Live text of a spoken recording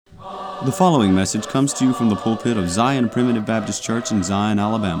The following message comes to you from the pulpit of Zion Primitive Baptist Church in Zion,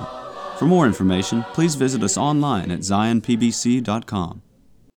 Alabama. For more information, please visit us online at zionpbc.com.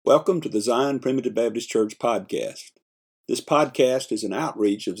 Welcome to the Zion Primitive Baptist Church podcast. This podcast is an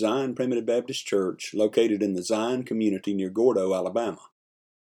outreach of Zion Primitive Baptist Church located in the Zion community near Gordo, Alabama.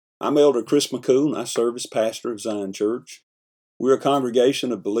 I'm Elder Chris McCool, and I serve as pastor of Zion Church. We're a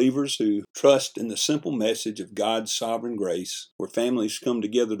congregation of believers who trust in the simple message of God's sovereign grace, where families come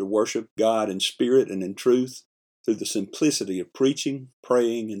together to worship God in spirit and in truth through the simplicity of preaching,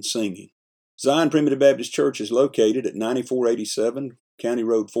 praying, and singing. Zion Primitive Baptist Church is located at 9487 County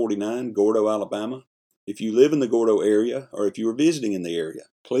Road 49, Gordo, Alabama. If you live in the Gordo area, or if you are visiting in the area,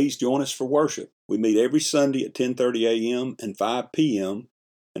 please join us for worship. We meet every Sunday at 10:30 a.m. and 5 p.m.,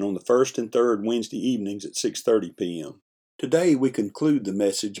 and on the first and third Wednesday evenings at 6:30 p.m. Today we conclude the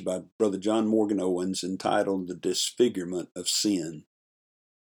message by Brother John Morgan Owens entitled The Disfigurement of Sin.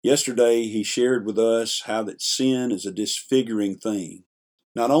 Yesterday he shared with us how that sin is a disfiguring thing.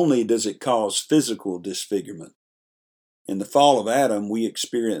 Not only does it cause physical disfigurement. In the fall of Adam, we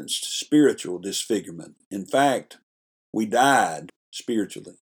experienced spiritual disfigurement. In fact, we died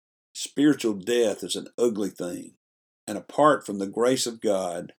spiritually. Spiritual death is an ugly thing, and apart from the grace of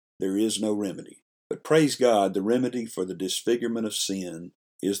God, there is no remedy. But praise God, the remedy for the disfigurement of sin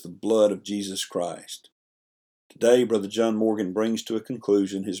is the blood of Jesus Christ. Today, Brother John Morgan brings to a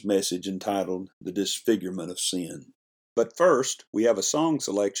conclusion his message entitled The Disfigurement of Sin. But first, we have a song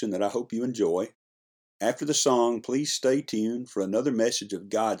selection that I hope you enjoy. After the song, please stay tuned for another message of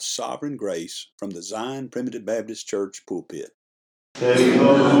God's sovereign grace from the Zion Primitive Baptist Church pulpit. Take the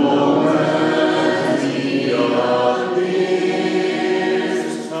mercy of this,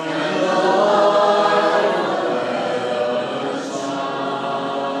 and the light of heaven shines.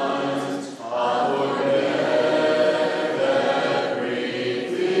 I forget every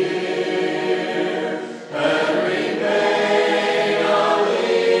fear, every pain I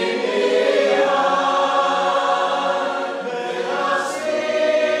leave behind. May I see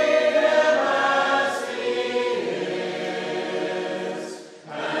Him as He is,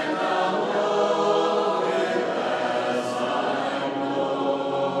 and I know Him as I know.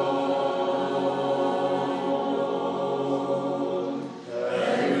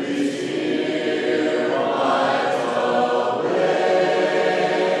 Every tear wiped away when I go.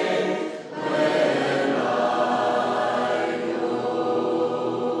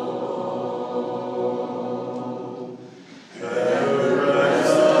 Ever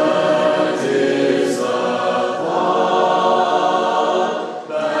present is the thought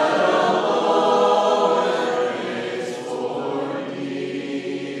that a moment waits for me.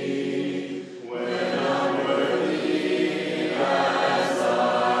 When I'm worthy as I am,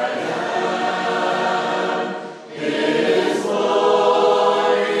 His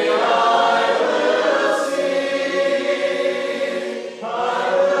glory I will see. I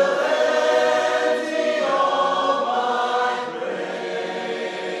will empty all my praise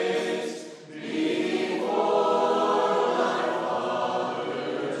before my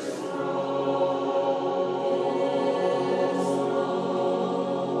Father's throne.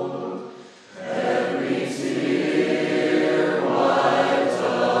 Every tear wiped away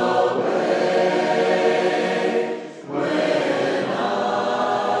when I go.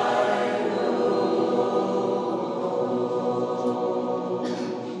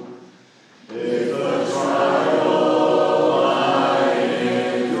 If the trial I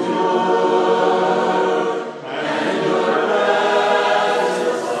endure and your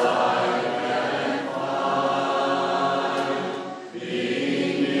presence I can find,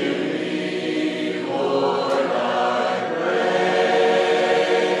 being near me, Lord, I pray,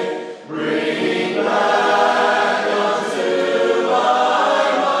 bring back unto my mind that your promises are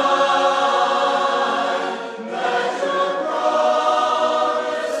firm, and I'm never on my own.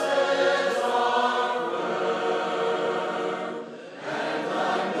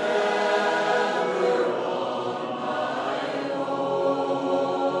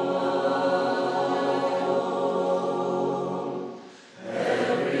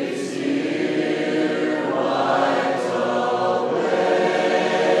 Every tear wiped away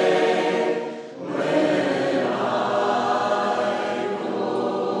when I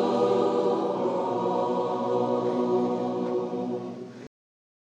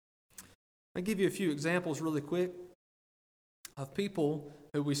I'll give you a few examples really quick of people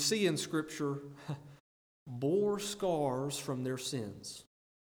who we see in Scripture bore scars from their sins.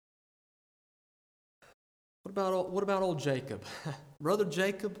 What about old Jacob? Brother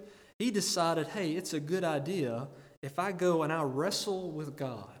Jacob, he decided, hey, it's a good idea if I go and I wrestle with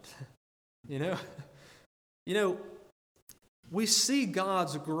God. You know, we see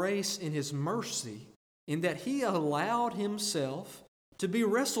God's grace in His mercy in that He allowed Himself to be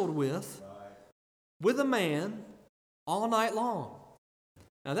wrestled with a man all night long.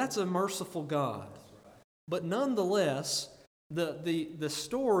 Now that's a merciful God. But nonetheless, the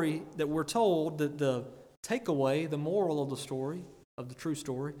story that we're told, the takeaway, the moral of the story, of the true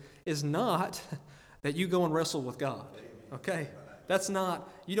story, is not that you go and wrestle with God. Okay? That's not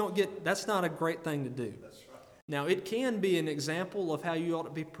a great thing to do. Now, it can be an example of how you ought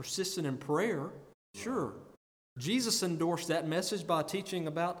to be persistent in prayer. Sure. Jesus endorsed that message by teaching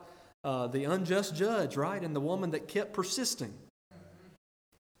about the unjust judge, right? And the woman that kept persisting.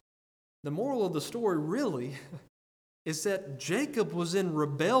 The moral of the story really is that Jacob was in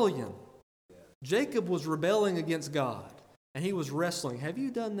rebellion. Jacob was rebelling against God, and he was wrestling. Have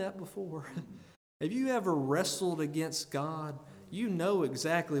you done that before? Have you ever wrestled against God? You know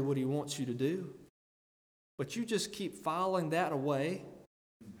exactly what He wants you to do, but you just keep filing that away,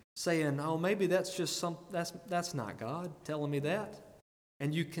 saying, "Oh, maybe that's just that's not God telling me that,"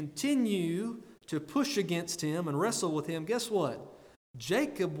 and you continue to push against Him and wrestle with Him. Guess what?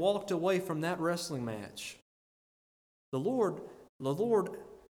 Jacob walked away from that wrestling match. The Lord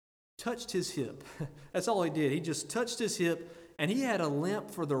touched his hip. That's all He did. He just touched his hip, and he had a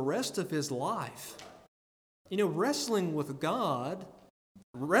limp for the rest of his life. You know, wrestling with God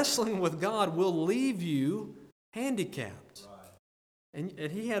will leave you handicapped. And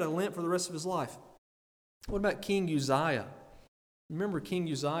he had a limp for the rest of his life. What about King Uzziah? Remember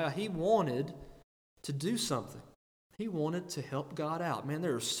King Uzziah? He wanted to do something. He wanted to help God out. Man,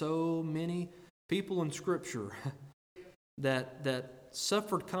 there are so many people in Scripture that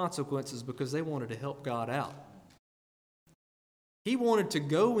suffered consequences because they wanted to help God out. He wanted to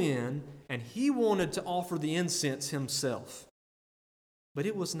go in and he wanted to offer the incense himself. But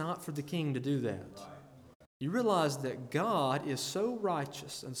it was not for the king to do that. You realize that God is so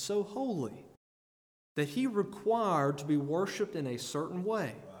righteous and so holy that He required to be worshiped in a certain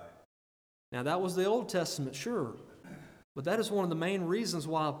way. Now, that was the Old Testament, sure. But that is one of the main reasons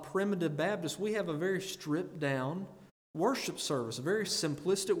why primitive Baptists, we have a very stripped down worship service, a very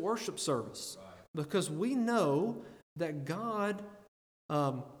simplistic worship service. Because we know that God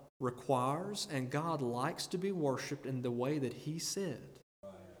requires and God likes to be worshiped in the way that He said.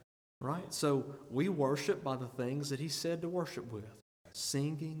 Right? So we worship by the things that He said to worship with.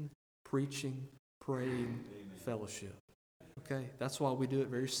 Singing, preaching, praying, fellowship. Okay? That's why we do it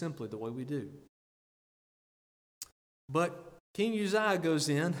very simply, the way we do. But King Uzziah goes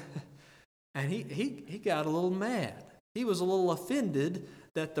in, and he got a little mad. He was a little offended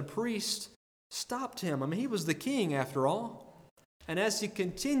that the priest stopped him. I mean, he was the king after all. And as he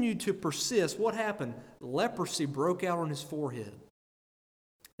continued to persist, what happened? Leprosy broke out on his forehead.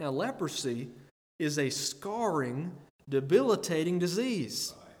 Now, leprosy is a scarring, debilitating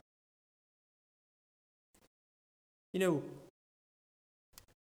disease. You know,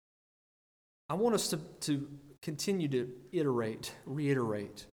 I want us to continue to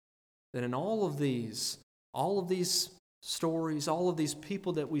reiterate that in all of these stories, all of these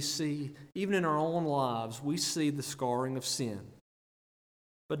people that we see, even in our own lives, we see the scarring of sin.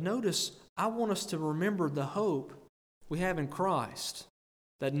 But notice, I want us to remember the hope we have in Christ,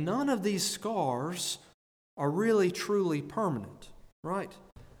 that none of these scars are really truly permanent, right?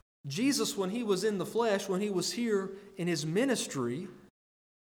 Jesus, when He was in the flesh, when He was here in His ministry,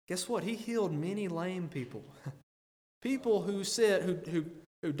 guess what? He healed many lame people. People who said,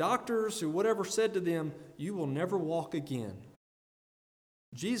 who doctors, who whatever said to them, "You will never walk again."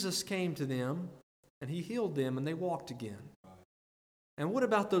 Jesus came to them, and He healed them, and they walked again. And what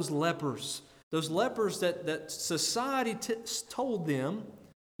about those lepers? Those lepers that society told them,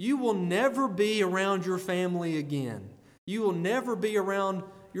 "You will never be around your family again. You will never be around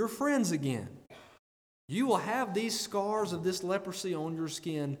your friends again. You will have these scars of this leprosy on your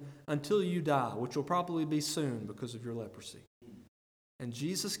skin until you die," which will probably be soon because of your leprosy. And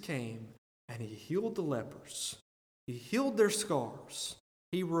Jesus came and He healed the lepers. He healed their scars.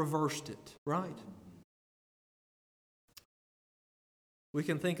 He reversed it, right? We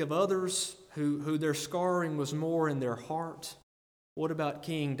can think of others who their scarring was more in their heart. What about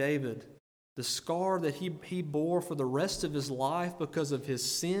King David? The scar that he bore for the rest of his life because of his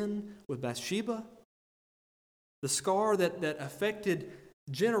sin with Bathsheba. The scar that affected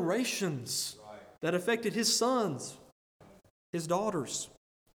generations, that affected his sons, his daughters.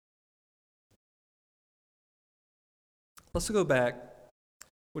 Let's go back.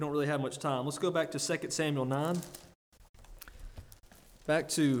 We don't really have much time. Let's go back to 2 Samuel 9. Back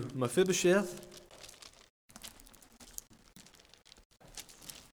to Mephibosheth.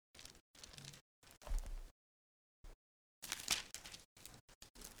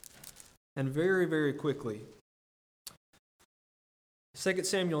 And very, very quickly, 2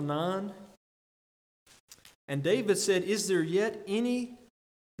 Samuel 9, and David said, "Is there yet any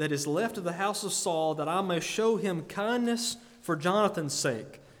that is left of the house of Saul, that I may show him kindness for Jonathan's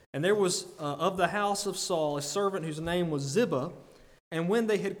sake?" And there was of the house of Saul a servant whose name was Ziba. And when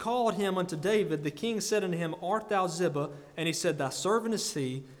they had called him unto David, the king said unto him, "Art thou Ziba?" And he said, "Thy servant is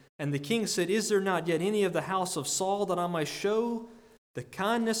he." And the king said, "Is there not yet any of the house of Saul, that I may show the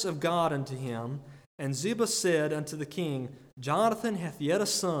kindness of God unto him?" And Ziba said unto the king, "Jonathan hath yet a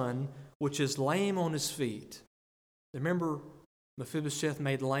son, which is lame on his feet." Remember, Mephibosheth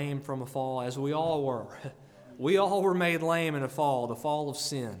made lame from a fall, as we all were. We all were made lame in a fall, the fall of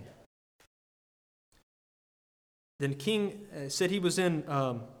sin. Then king said he was in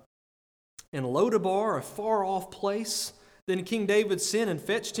Lodabar, a far-off place. Then King David sent and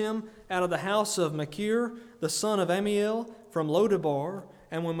fetched him out of the house of Machir, the son of Ammiel, from Lodabar.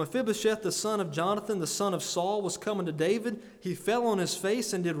 And when Mephibosheth, the son of Jonathan, the son of Saul, was coming to David, he fell on his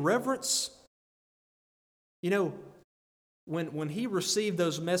face and did reverence. You know, when he received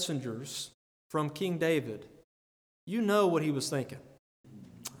those messengers from King David, you know what he was thinking.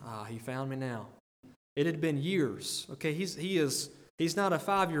 He found me now. It had been years. Okay, he's not a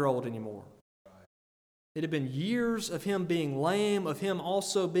 5-year-old anymore. It had been years of him being lame, of him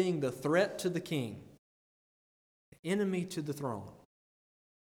also being the threat to the king, the enemy to the throne.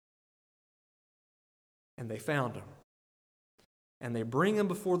 And they found him. And they bring him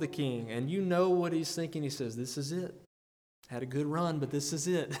before the king, and you know what he's thinking. He says, "This is it. Had a good run, but this is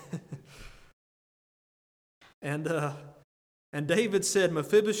it." And David said,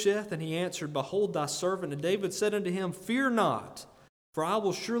 "Mephibosheth," and he answered, "Behold thy servant." And David said unto him, "Fear not, for I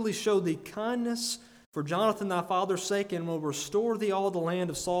will surely show thee kindness for Jonathan thy father's sake, and will restore thee all the land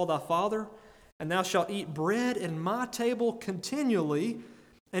of Saul thy father, and thou shalt eat bread in my table continually."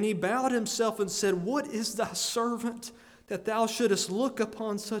 And he bowed himself and said, "What is thy servant, that thou shouldest look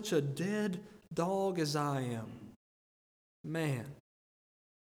upon such a dead dog as I am?" Man,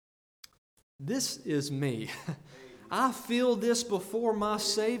 this is me. I feel this before my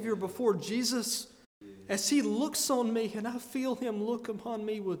Savior, before Jesus, as he looks on me, and I feel him look upon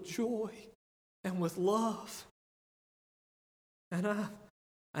me with joy and with love. And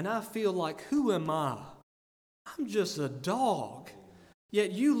I feel like, who am I? I'm just a dog.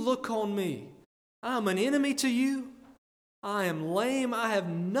 Yet you look on me. I'm an enemy to you. I am lame. I have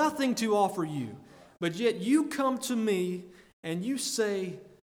nothing to offer you. But yet you come to me and you say,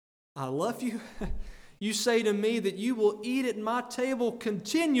 "I love you." You say to me that you will eat at my table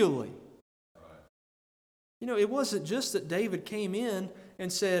continually. You know, it wasn't just that David came in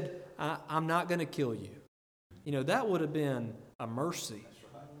and said, "I'm not going to kill you." You know, that would have been a mercy.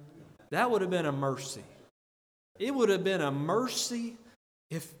 That would have been a mercy. It would have been a mercy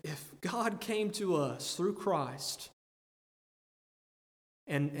if God came to us through Christ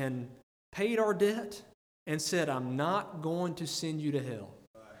and paid our debt and said, "I'm not going to send you to hell."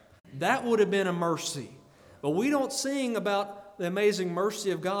 That would have been a mercy. But we don't sing about the amazing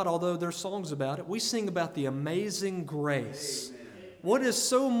mercy of God, although there's songs about it. We sing about the amazing grace. Amen. What is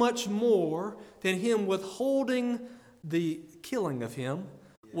so much more than him withholding the killing of him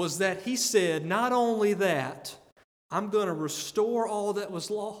was that he said, not only that, I'm going to restore all that was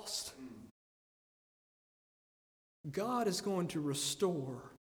lost. God is going to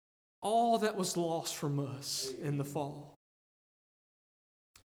restore all that was lost from us in the fall.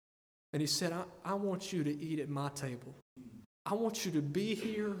 And he said, I want you to eat at my table. I want you to be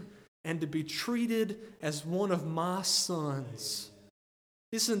here and to be treated as one of my sons.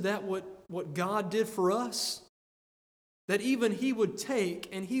 Isn't that what God did for us? That even he would take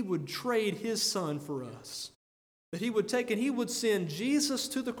and he would trade his son for us. That he would take and he would send Jesus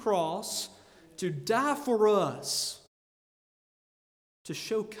to the cross to die for us, to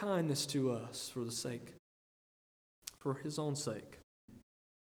show kindness to us for his own sake.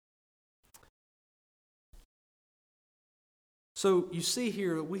 So you see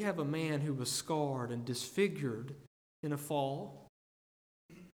here that we have a man who was scarred and disfigured in a fall.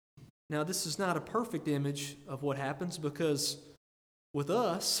 Now, this is not a perfect image of what happens, because with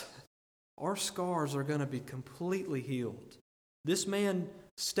us, our scars are going to be completely healed. This man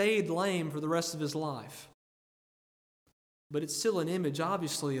stayed lame for the rest of his life. But it's still an image,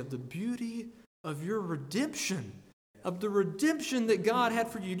 obviously, of the beauty of your redemption, of the redemption that God had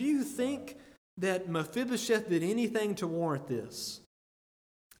for you. Do you think that Mephibosheth did anything to warrant this?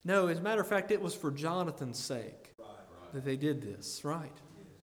 No, as a matter of fact, it was for Jonathan's sake that they did this, right?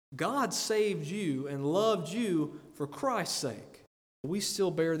 God saved you and loved you for Christ's sake. We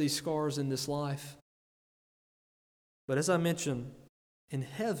still bear these scars in this life. But as I mentioned, in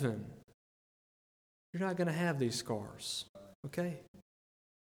heaven, You're not going to have these scars, okay?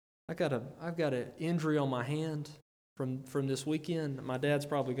 I've got an injury on my hand from this weekend. My dad's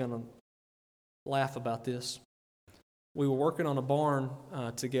probably going to laugh about this. We were working on a barn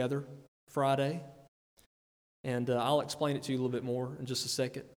together Friday, and I'll explain it to you a little bit more in just a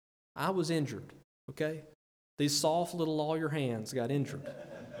second. I was injured, okay? These soft little lawyer hands got injured.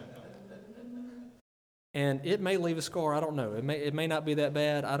 And it may leave a scar, I don't know. It may not be that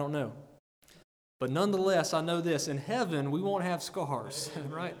bad, I don't know. But nonetheless, I know this, in heaven we won't have scars,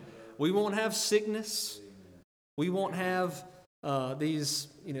 right? We won't have sickness. We won't have these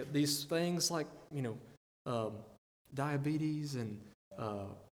things like, diabetes and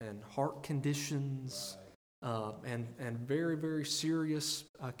heart conditions and very, very serious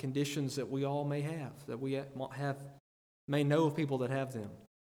conditions that we all may have, that we may know of people that have them.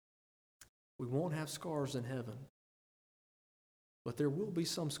 We won't have scars in heaven, but there will be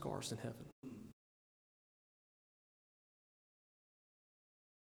some scars in heaven.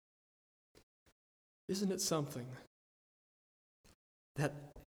 Isn't it something that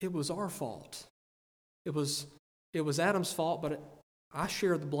it was our fault? It was Adam's fault, but I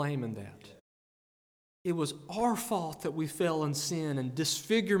share the blame in that. It was our fault that we fell in sin, and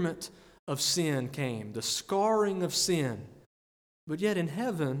disfigurement of sin came, the scarring of sin. But yet in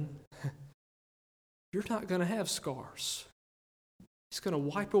heaven, you're not going to have scars. He's going to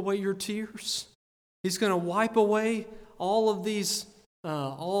wipe away your tears. He's going to wipe away all of these,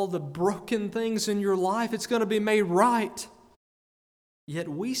 all the broken things in your life. It's going to be made right. Yet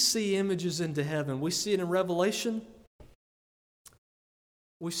we see images into heaven. We see it in Revelation.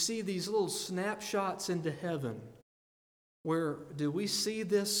 We see these little snapshots into heaven. Where do we see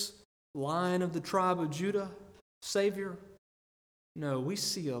this Lion of the tribe of Judah, Savior? No, we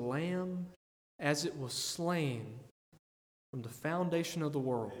see a lamb as it was slain from the foundation of the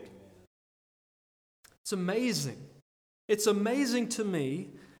world. It's amazing. It's amazing to me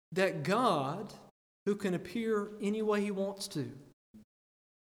that God, who can appear any way He wants to,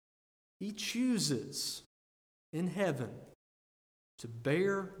 He chooses in heaven to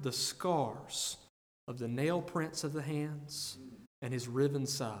bear the scars of the nail prints of the hands and His riven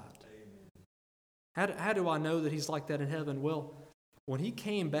side. How do I know that He's like that in heaven? Well, when He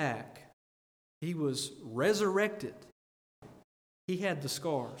came back, He was resurrected. He had the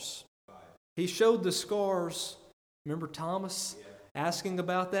scars. He showed the scars. Remember Thomas asking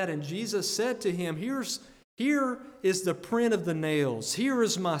about that? And Jesus said to him, here is the print of the nails. Here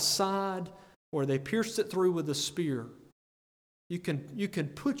is my side where they pierced it through with a spear. You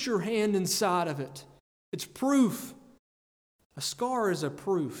can put your hand inside of it. It's proof. A scar is a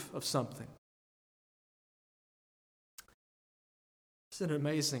proof of something. Isn't it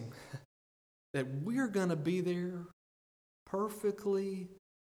amazing that we're going to be there perfectly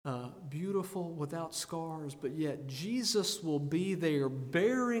beautiful without scars, but yet Jesus will be there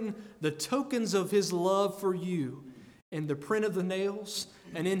bearing the tokens of His love for you in the print of the nails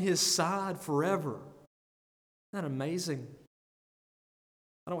and in His side forever. Isn't that amazing?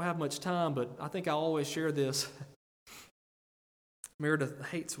 I don't have much time, but I think I always share this. Meredith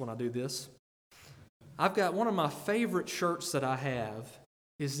hates when I do this. I've got one of my favorite shirts that I have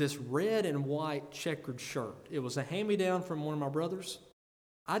is this red and white checkered shirt. It was a hand-me-down from one of my brothers.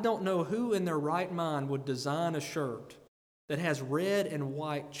 I don't know who in their right mind would design a shirt that has red and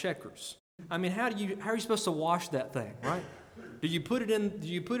white checkers. I mean, how are you supposed to wash that thing, right? Do you put it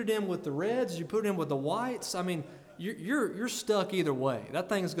in with the reds? Do you put it in with the whites? I mean, you're stuck either way. That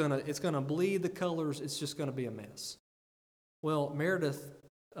thing's gonna bleed the colors. It's just gonna be a mess. Well, Meredith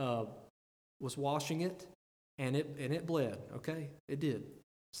was washing it, and it bled. Okay, it did.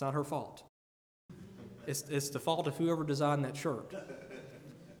 It's not her fault. It's the fault of whoever designed that shirt.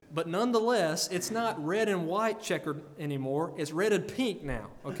 But nonetheless, it's not red and white checkered anymore. It's red and pink now.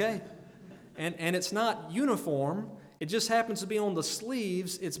 Okay, and it's not uniform. It just happens to be on the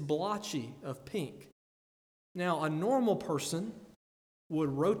sleeves. It's blotchy of pink. Now, a normal person would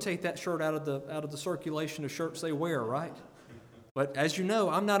rotate that shirt out of the circulation of shirts they wear, right? But as you know,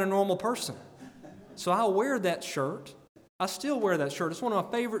 I'm not a normal person. So I'll wear that shirt. I still wear that shirt. It's one of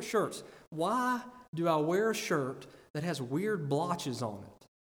my favorite shirts. Why do I wear a shirt that has weird blotches on it?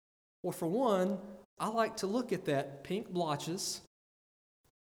 Well, for one, I like to look at that pink blotches,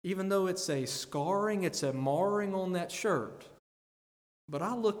 even though it's a scarring, it's a marring on that shirt. But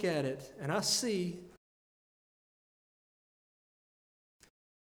I look at it and I see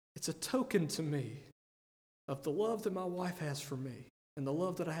it's a token to me of the love that my wife has for me and the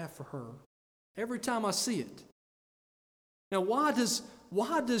love that I have for her. Every time I see it. Now, why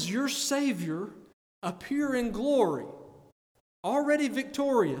does your Savior appear in glory, already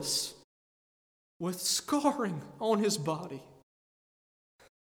victorious, with scarring on his body.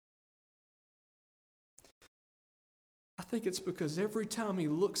 I think it's because every time he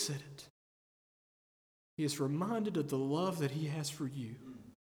looks at it, he is reminded of the love that he has for you.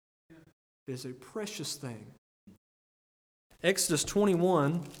 It is a precious thing. Exodus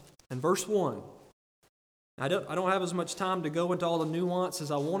 21 and verse 1. I don't have as much time to go into all the nuance as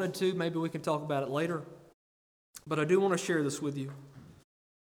I wanted to. Maybe we can talk about it later. But I do want to share this with you.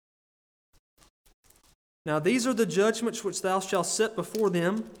 Now these are the judgments which thou shalt set before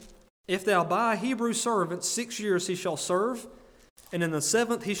them. If thou buy a Hebrew servant, 6 years he shall serve, and in the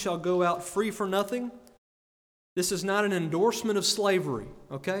 7th he shall go out free for nothing. This is not an endorsement of slavery,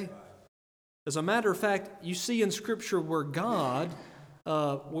 okay? As a matter of fact, you see in Scripture where God,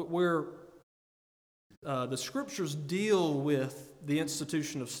 the Scriptures deal with the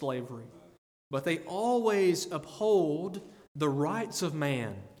institution of slavery, but they always uphold the rights of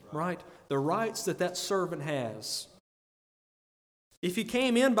man, right? The rights that servant has. If he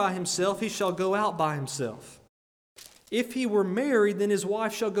came in by himself, he shall go out by himself. If he were married, then his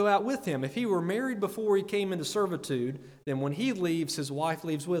wife shall go out with him. If he were married before he came into servitude, then when he leaves, his wife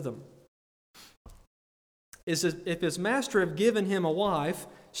leaves with him. If his master have given him a wife,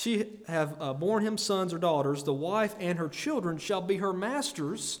 she have borne him sons or daughters, the wife and her children shall be her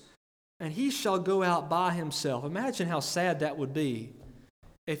master's, and he shall go out by himself. Imagine how sad that would be.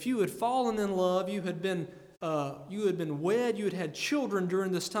 If you had fallen in love, you had been wed, you had had children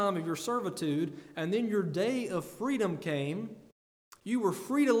during this time of your servitude, and then your day of freedom came. You were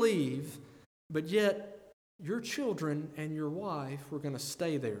free to leave, but yet your children and your wife were going to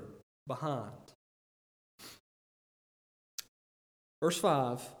stay there behind. Verse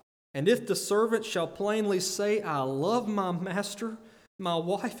 5, and if the servant shall plainly say, I love my master, my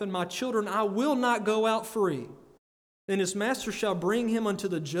wife, and my children, I will not go out free. Then his master shall bring him unto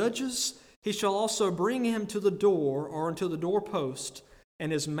the judges. He shall also bring him to the door or unto the doorpost,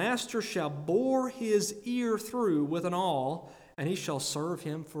 and his master shall bore his ear through with an awl, and he shall serve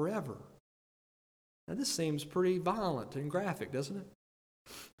him forever. Now this seems pretty violent and graphic, doesn't it?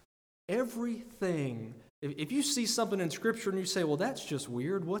 Everything, if you see something in Scripture and you say, well, that's just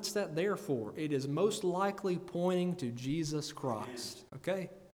weird, what's that there for? It is most likely pointing to Jesus Christ, okay?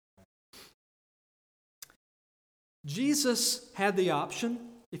 Jesus had the option,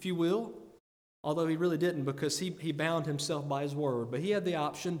 if you will, although he really didn't because he bound himself by his word, but he had the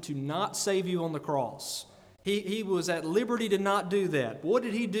option to not save you on the cross. He was at liberty to not do that. What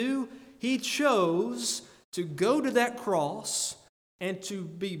did he do? He chose to go to that cross and to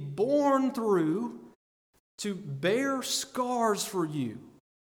be born through, to bear scars for you.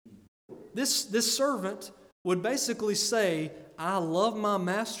 This servant would basically say, I love my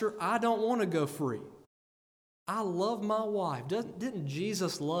master, I don't want to go free. I love my wife. Didn't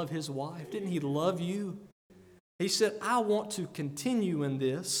Jesus love his wife? Didn't he love you? He said, I want to continue in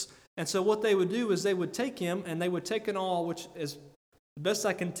this. And so what they would do is they would take him and they would take an awl, which is, the best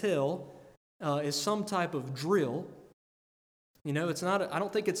I can tell, is some type of drill. You know, it's not. I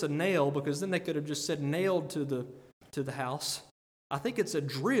don't think it's a nail because then they could have just said nailed to the house. I think it's a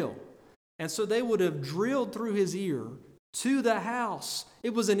drill. And so they would have drilled through his ear to the house.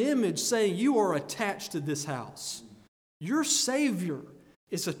 It was an image saying, you are attached to this house. Your Savior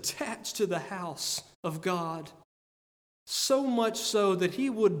is attached to the house of God. So much so that he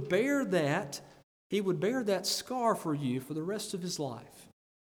would bear that scar for you for the rest of his life.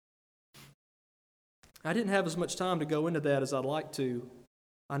 I didn't have as much time to go into that as I'd like to.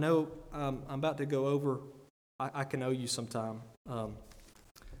 I know I'm about to go over. I can owe you some time.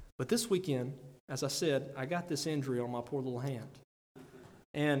 But this weekend, as I said, I got this injury on my poor little hand.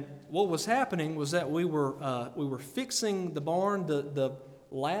 And what was happening was that we were fixing the barn. The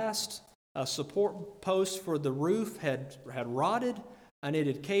last support post for the roof had rotted, and it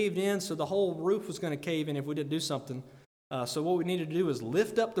had caved in, so the whole roof was going to cave in if we didn't do something. So what we needed to do was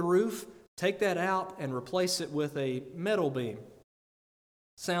lift up the roof, take that out, and replace it with a metal beam.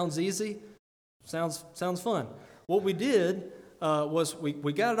 Sounds easy. Sounds fun. What we did was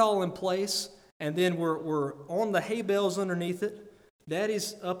we got it all in place, and then we're on the hay bales underneath it.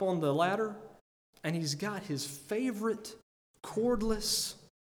 Daddy's up on the ladder, and he's got his favorite cordless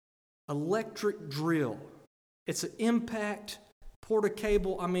electric drill. It's an impact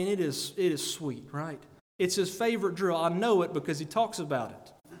porta-cable. I mean, it is sweet, right? It's his favorite drill. I know it because he talks about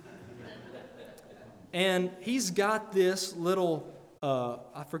it. And he's got this little,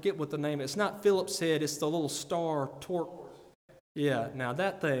 I forget what the name is. It's not Phillips head. It's the little star torque. Yeah, now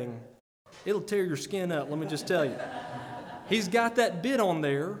that thing, it'll tear your skin up, let me just tell you. He's got that bit on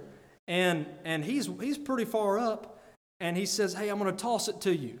there, and he's pretty far up, and he says, hey, I'm going to toss it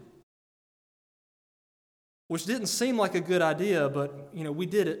to you. which didn't seem like a good idea, but we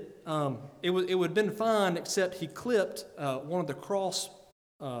did it. It would have been fine, except he clipped one of the cross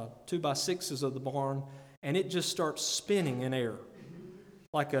 2x6s of the barn, and it just starts spinning in air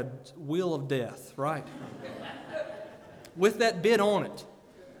like a wheel of death, right? With that bit on it.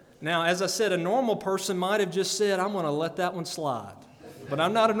 Now, as I said, a normal person might have just said, I'm going to let that one slide. But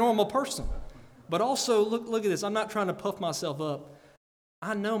I'm not a normal person. But also, look at this. I'm not trying to puff myself up.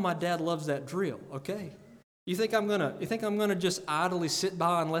 I know my dad loves that drill, okay? You think I'm gonna just idly sit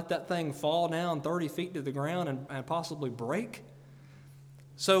by and let that thing fall down 30 feet to the ground and possibly break?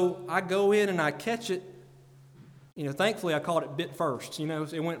 So I go in and I catch it. Thankfully I caught it bit first.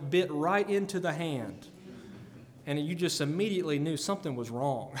 It went bit right into the hand. And you just immediately knew something was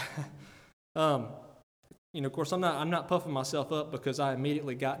wrong. Of course, I'm not puffing myself up because I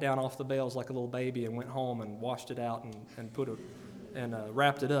immediately got down off the bales like a little baby and went home and washed it out and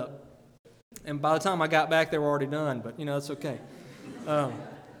wrapped it up. And by the time I got back, they were already done. But it's okay. But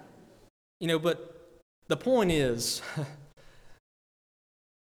the point is,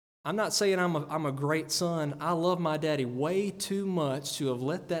 I'm not saying I'm a great son. I love my daddy way too much to have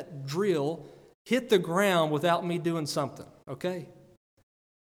let that drill hit the ground without me doing something, okay?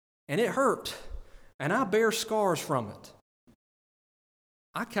 And it hurt, and I bear scars from it.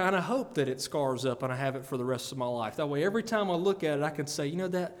 I kind of hope that it scars up and I have it for the rest of my life. That way, every time I look at it, I can say,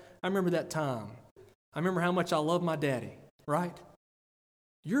 I remember that time. I remember how much I love my daddy, right?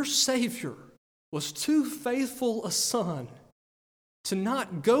 Your Savior was too faithful a son to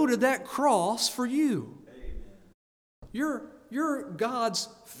not go to that cross for you. You're God's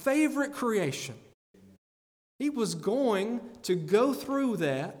favorite creation. He was going to go through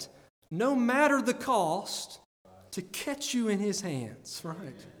that, no matter the cost, to catch you in His hands,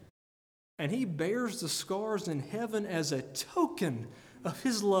 right? And He bears the scars in heaven as a token of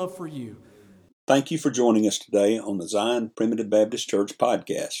His love for you. Thank you for joining us today on the Zion Primitive Baptist Church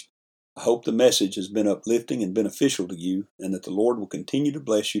podcast. I hope the message has been uplifting and beneficial to you, and that the Lord will continue to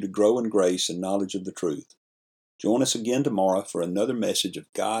bless you to grow in grace and knowledge of the truth. Join us again tomorrow for another message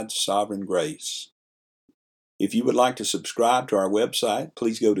of God's sovereign grace. If you would like to subscribe to our website,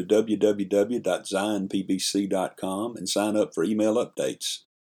 please go to www.zionpbc.com and sign up for email updates.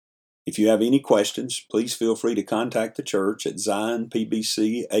 If you have any questions, please feel free to contact the church at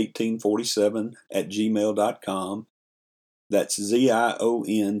zionpbc1847@gmail.com. That's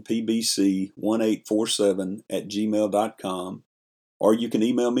zionpbc1847@gmail.com. Or you can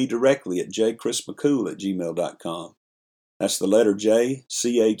email me directly at jchrismccool@gmail.com. That's the letter J,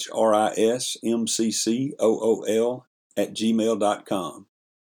 CHRISMCCOOL@gmail.com.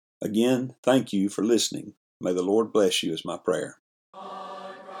 Again, thank you for listening. May the Lord bless you is my prayer.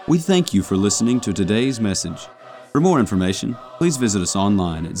 We thank you for listening to today's message. For more information, please visit us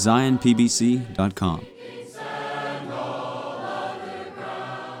online at zionpbc.com.